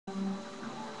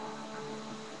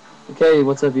Okay,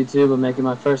 what's up YouTube? I'm making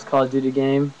my first Call of Duty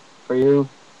game for you.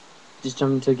 Just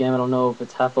jumped into a game. I don't know if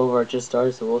it's half over or it just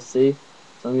started, so we'll see.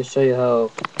 So I'm going to show you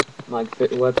how my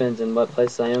weapons and what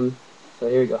place I am. So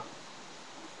here we go.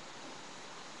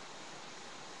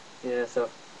 Yeah, so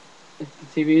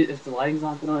if the lighting's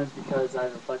not on, it's because I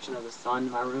have a reflection of the sun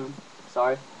in my room.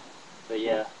 Sorry. But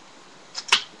yeah.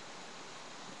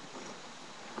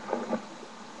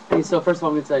 Okay, so first of all,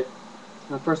 I'm going to say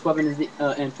my first weapon is the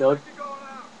infield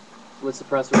with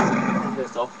suppressor and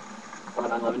pistol.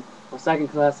 911. My second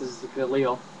class is the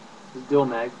Galil, the dual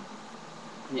mag.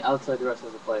 And the outside the rest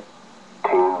of the play.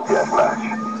 Team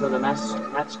deathmatch. So the match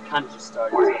kind of just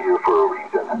started. We're here for a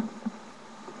reason.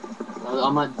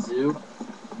 I'm at zoo,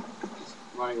 just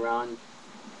running around,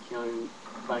 killing,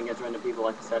 fighting against random people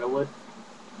like I said I would.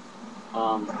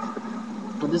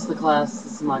 But this is the class.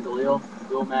 This is my Galil,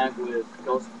 dual mag with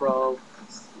Ghost Pro,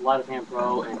 Light of Hand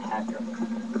Pro, and Hacker.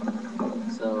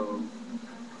 So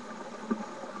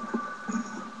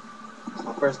it's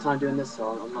my first time doing this, so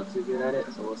I'm not too good at it.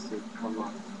 So we'll see. Come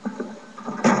on.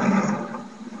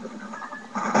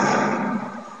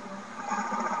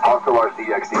 Hostile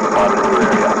RCXD spotted in your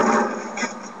area.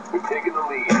 We've taken the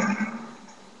lead.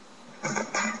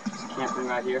 Just camping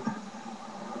right here.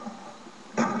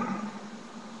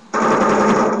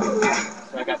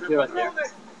 So I got two right there.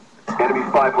 Enemy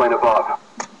spy plane above.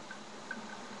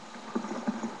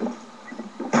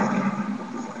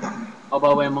 Oh, by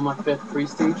the way, I'm on my 5th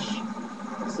prestige,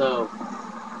 so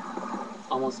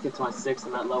almost get to my 6th.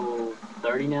 I'm at level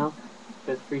 30 now,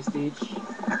 5th prestige.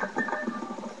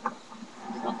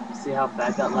 So, see how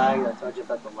bad that lagged? I told you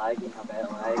about the lagging, how bad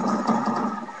it lags.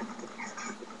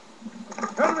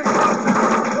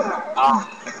 Ah,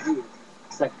 dude,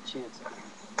 second chance.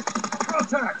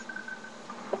 Contact!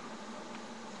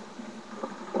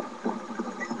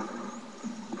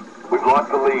 We've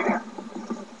lost the lead.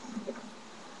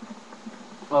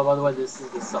 Oh, by the way, this is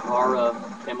the Sahara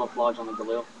camouflage on the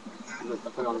Galil. I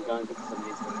put it on the gun because it's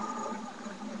amazing.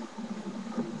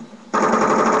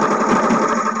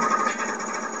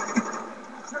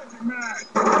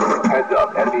 Heads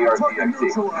up, enemy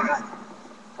RCXD.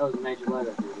 That was a major lag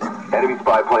up here, dude. Enemy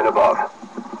spy plane above.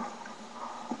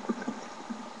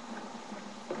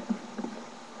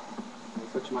 I'll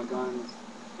switch my guns.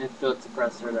 Infield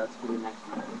suppressor, that's for the next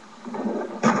one.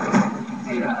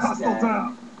 Hostile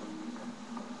down.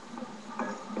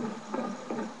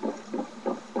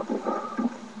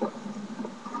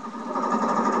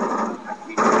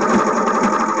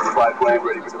 Spy plane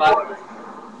ready for deployment.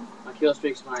 My kill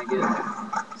streaks when I get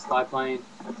spy plane,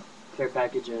 care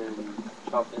package, and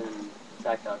chop and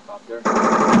attack helicopter. We've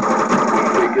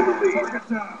taken the lead.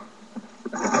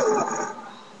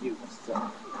 You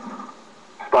suck.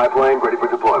 Spy plane ready for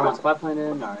Come on, deployment. spy plane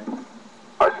in, alright.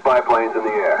 Our spy plane's in the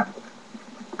air.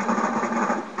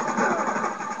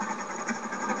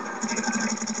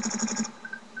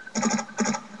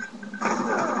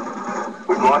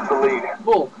 We've lost the lead.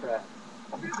 Bull crap.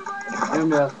 I didn't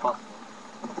know that was possible.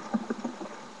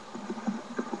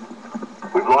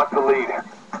 We've lost the lead.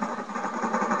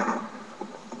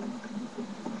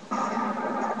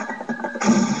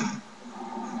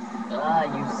 Ah,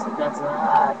 that's, I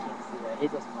can't see that. I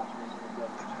hate this much, man.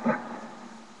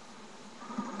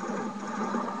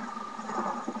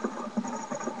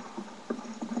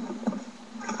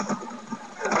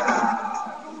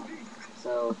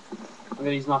 So, I'm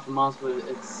gonna use my FAMAS with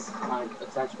its my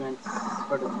attachments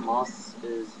for the FAMAS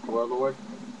is Warlord.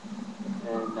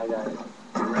 And I got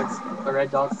a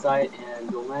red dot sight and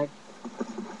dual mag.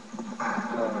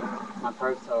 My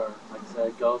perks are, like I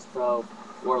said, Ghost Pro,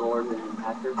 Warlord, and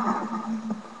Hacker.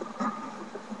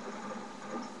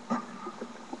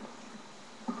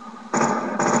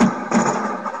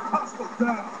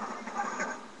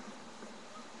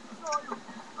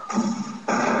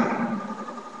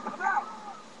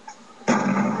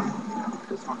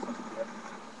 This one's good.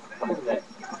 Look at that.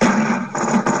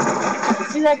 You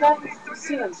see that guy? You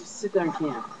see him just sit there and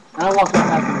camp. And I walk right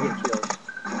past him and get killed.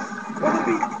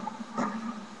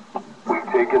 We've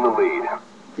taken the lead.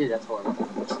 Dude, that's horrible.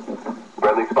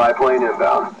 Friendly spy plane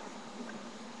inbound.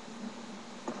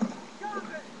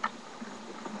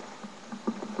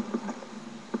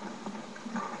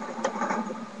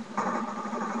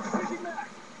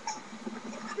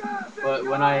 But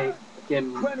when I get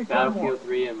Battlefield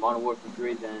 3 and Modern Warfare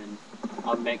 3, then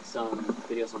I'll make some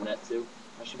videos on that too.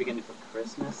 I should be getting it for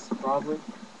Christmas, probably.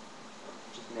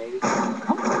 Just maybe.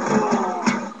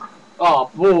 Oh,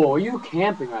 boy, you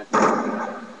camping right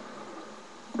there.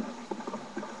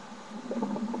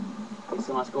 Okay,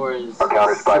 so my score is... Our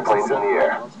counter spy plane's in the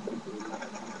air.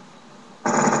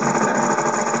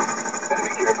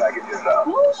 Enemy care package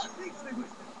inbound.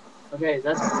 Okay,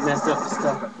 that's messed up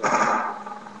stuff up there.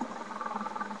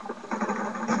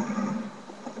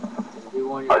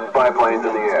 Our spy plane's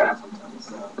in the air.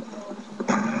 Sometimes,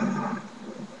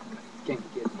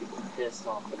 can't get people pissed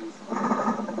off easily.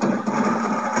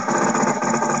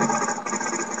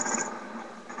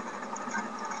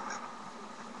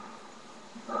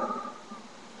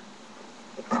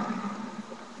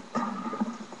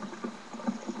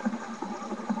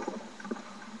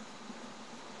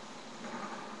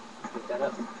 Pick that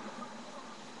up.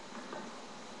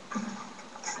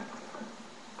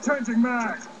 Changing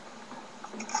mag.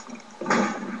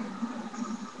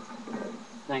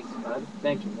 Thanks, bud.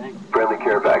 Thank you. Friendly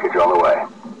care package on the way.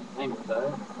 Thanks,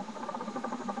 bud.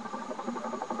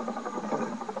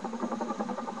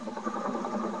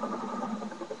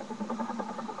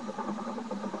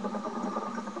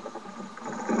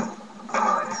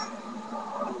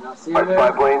 Did not see Our him there.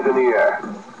 spy plane's in the air.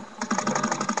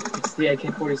 It's the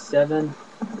AK-47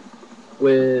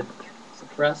 with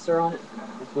suppressor on it.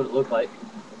 That's what it looked like.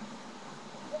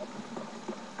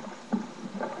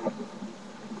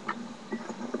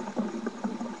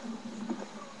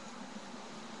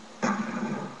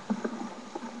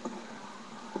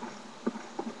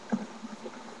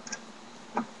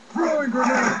 Throwing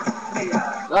grenade.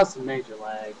 That's some major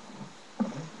lag.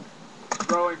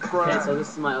 Throwing frag. Okay, so this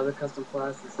is my other custom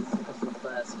class. This is the custom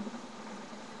class.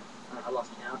 I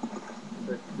lost count.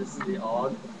 But this is the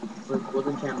AUG with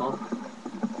wooden camo.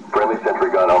 Friendly sentry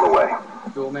gun on the way.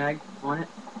 Dual mag on it.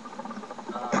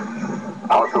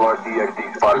 Hostile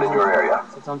RCXD spotted in your area.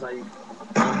 Sometimes I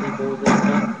kill people with this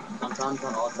gun. Sometimes,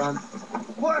 not all the time.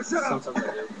 Flash out. Sometimes I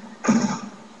do.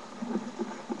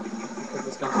 Because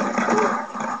this gun's like cool.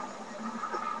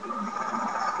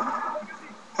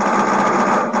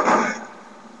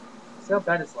 See how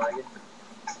bad it's lagging?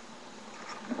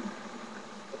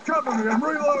 Cover me, I'm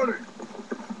reloading.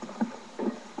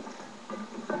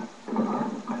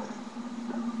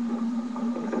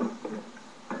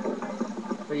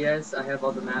 But yes, I have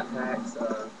all the map packs. I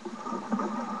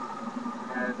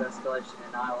have Escalation,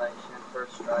 Annihilation,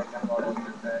 First Strike. I have all those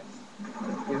map packs.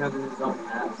 Even have the zone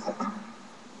maps.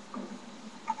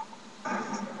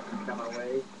 Come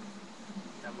away.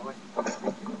 Come away.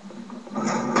 Thank you.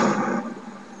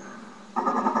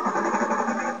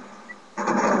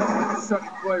 Set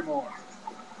Claymore.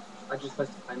 I just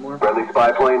placed a Claymore. Friendly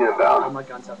spy plane All inbound. my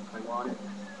guns have a Claymore on it.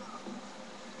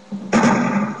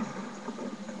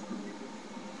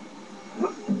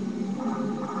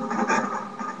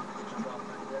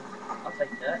 I'll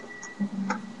take that.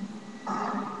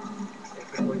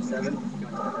 AK-47. You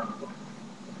want to take that?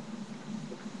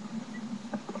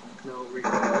 No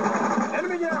recoil.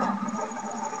 Enemy down.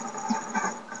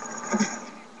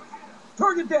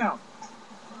 Target down.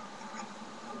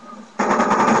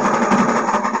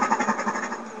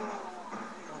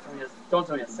 Don't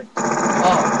tell me a second. Oh my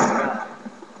god.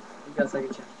 You got a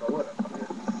second chance, bro. What up?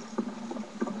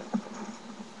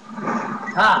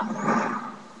 Ha!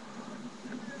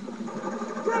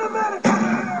 Get a medic in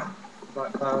there.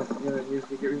 Cloud, you're gonna use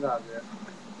to get revived there.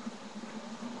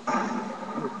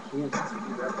 You can't just do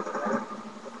that, right?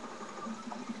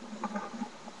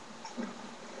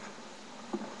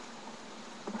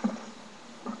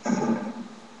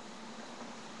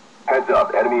 Heads up,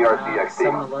 enemy RCXD.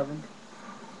 7-11.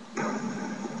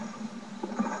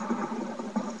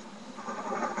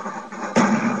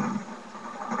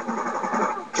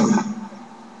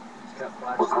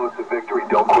 We're close to victory.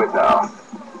 Don't quit now.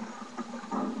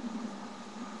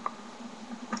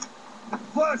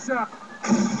 Flash out.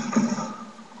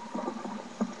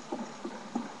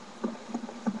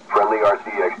 Friendly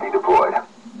RCXD deployed.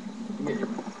 Enemy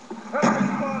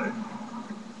spotted.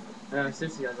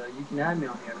 Seriously, guys, you can add me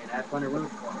on here. I mean, I have plenty of room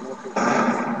for more people.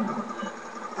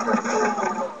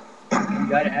 You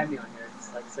gotta add me on here. It's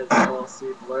like it says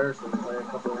LLC Blur, so we play a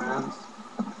couple of rounds.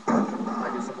 I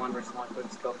do some 1v1 quick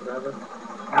scope, whatever.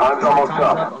 Time's almost Time's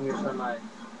up. I'm gonna start my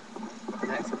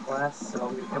next class, so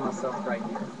I'm gonna kill myself right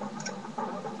here.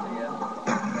 So, yeah.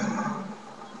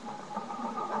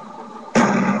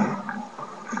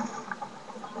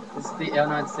 This is the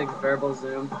L96 variable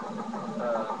zoom.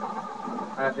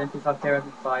 I have MP5K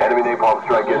rapid fire. Enemy napalm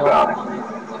strike inbound.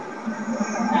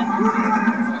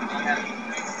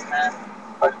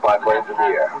 Our spy plane's in the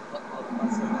air.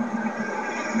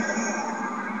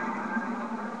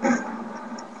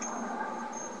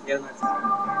 Yeah, that's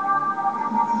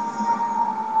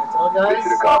all, guys.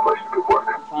 Mission accomplished. Good work.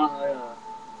 Finally,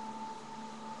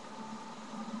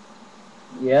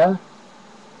 yeah.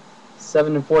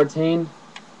 7-14.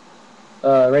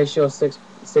 Ratio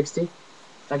 60.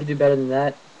 I could do better than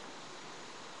that.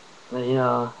 But,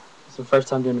 It's my first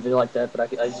time doing a video like that, but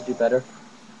I usually do better.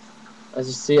 As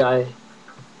you see,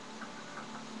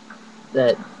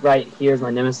 that right here is my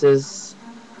nemesis.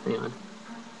 Hang on.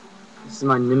 This is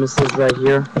my nemesis right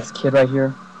here. This kid right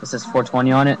here. It says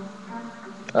 420 on it.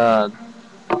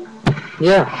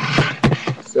 Yeah.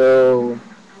 So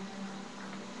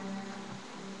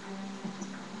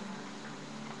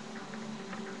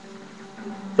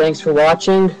thanks for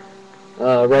watching.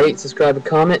 Rate, subscribe, and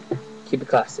comment. Keep it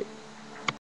classy.